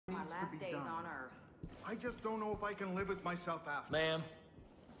last days on Earth. I just don't know if I can live with myself after. Ma'am.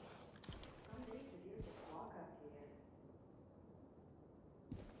 Some days you just walk up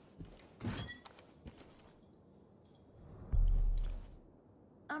to you.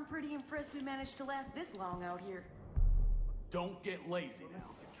 I'm pretty impressed we managed to last this long out here. Don't get lazy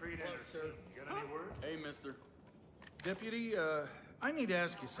now. Treat it, sir. You got any word? Hey, mister. Deputy, I need to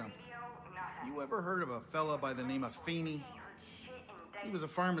ask you something. You ever heard of a fella by the name of Feeney? He was a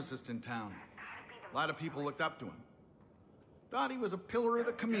pharmacist in town. A lot of people looked up to him. Thought he was a pillar of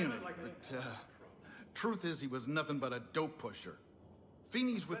the community, but truth is he was nothing but a dope pusher.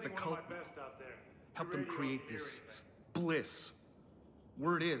 Feeney's with the cult now. Helped him create this bliss.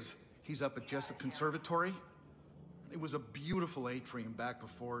 Word is, he's up at Jessops Conservatory. It was a beautiful atrium back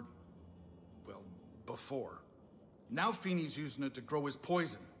before... well, before. Now Feeney's using it to grow his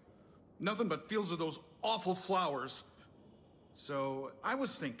poison. Nothing but fields of those awful flowers. So, I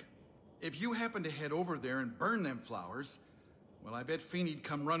was thinking, if you happen to head over there and burn them flowers, well, I bet Feeney'd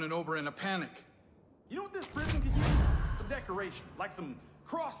come running over in a panic. You know what this prison could use? Some decoration, like some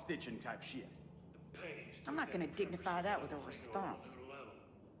cross-stitching type shit. I'm not gonna dignify that with a response.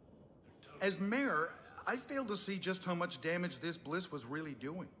 As mayor, I failed to see just how much damage this bliss was really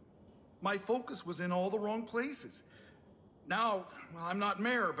doing. My focus was in all the wrong places. Now, well, I'm not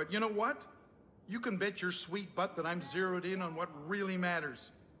mayor, but you know what? You can bet your sweet butt that I'm zeroed in on what really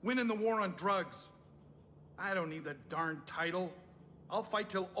matters. Winning the war on drugs. I don't need the darn title. I'll fight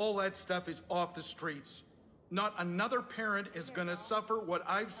till all that stuff is off the streets. Not another parent is gonna suffer what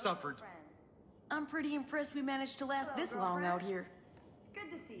I've suffered. I'm pretty impressed we managed to last this long out here. It's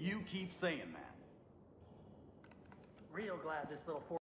good to see you. You keep saying that. Real glad this little